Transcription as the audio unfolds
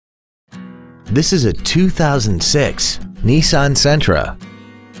This is a 2006 Nissan Sentra.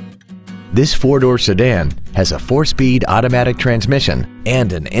 This four-door sedan has a 4-speed automatic transmission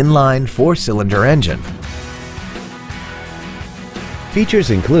and an inline 4-cylinder engine. Features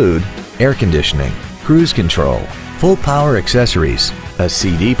include air conditioning, cruise control, full power accessories, a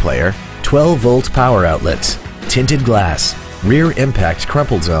CD player, 12-volt power outlets, tinted glass, rear impact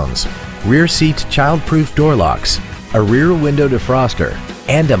crumple zones, rear seat child-proof door locks, a rear window defroster,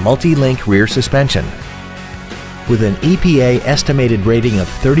 and a multi-link rear suspension. With an EPA estimated rating of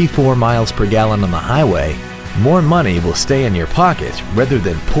 34 miles per gallon on the highway, more money will stay in your pocket rather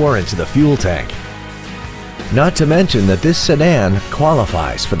than pour into the fuel tank. Not to mention that this sedan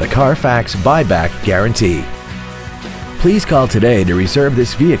qualifies for the Carfax buyback guarantee. Please call today to reserve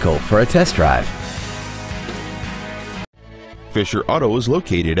this vehicle for a test drive. Fisher Auto is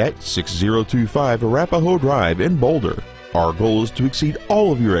located at 6025 Arapahoe Drive in Boulder. Our goal is to exceed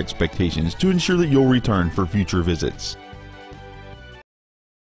all of your expectations to ensure that you'll return for future visits.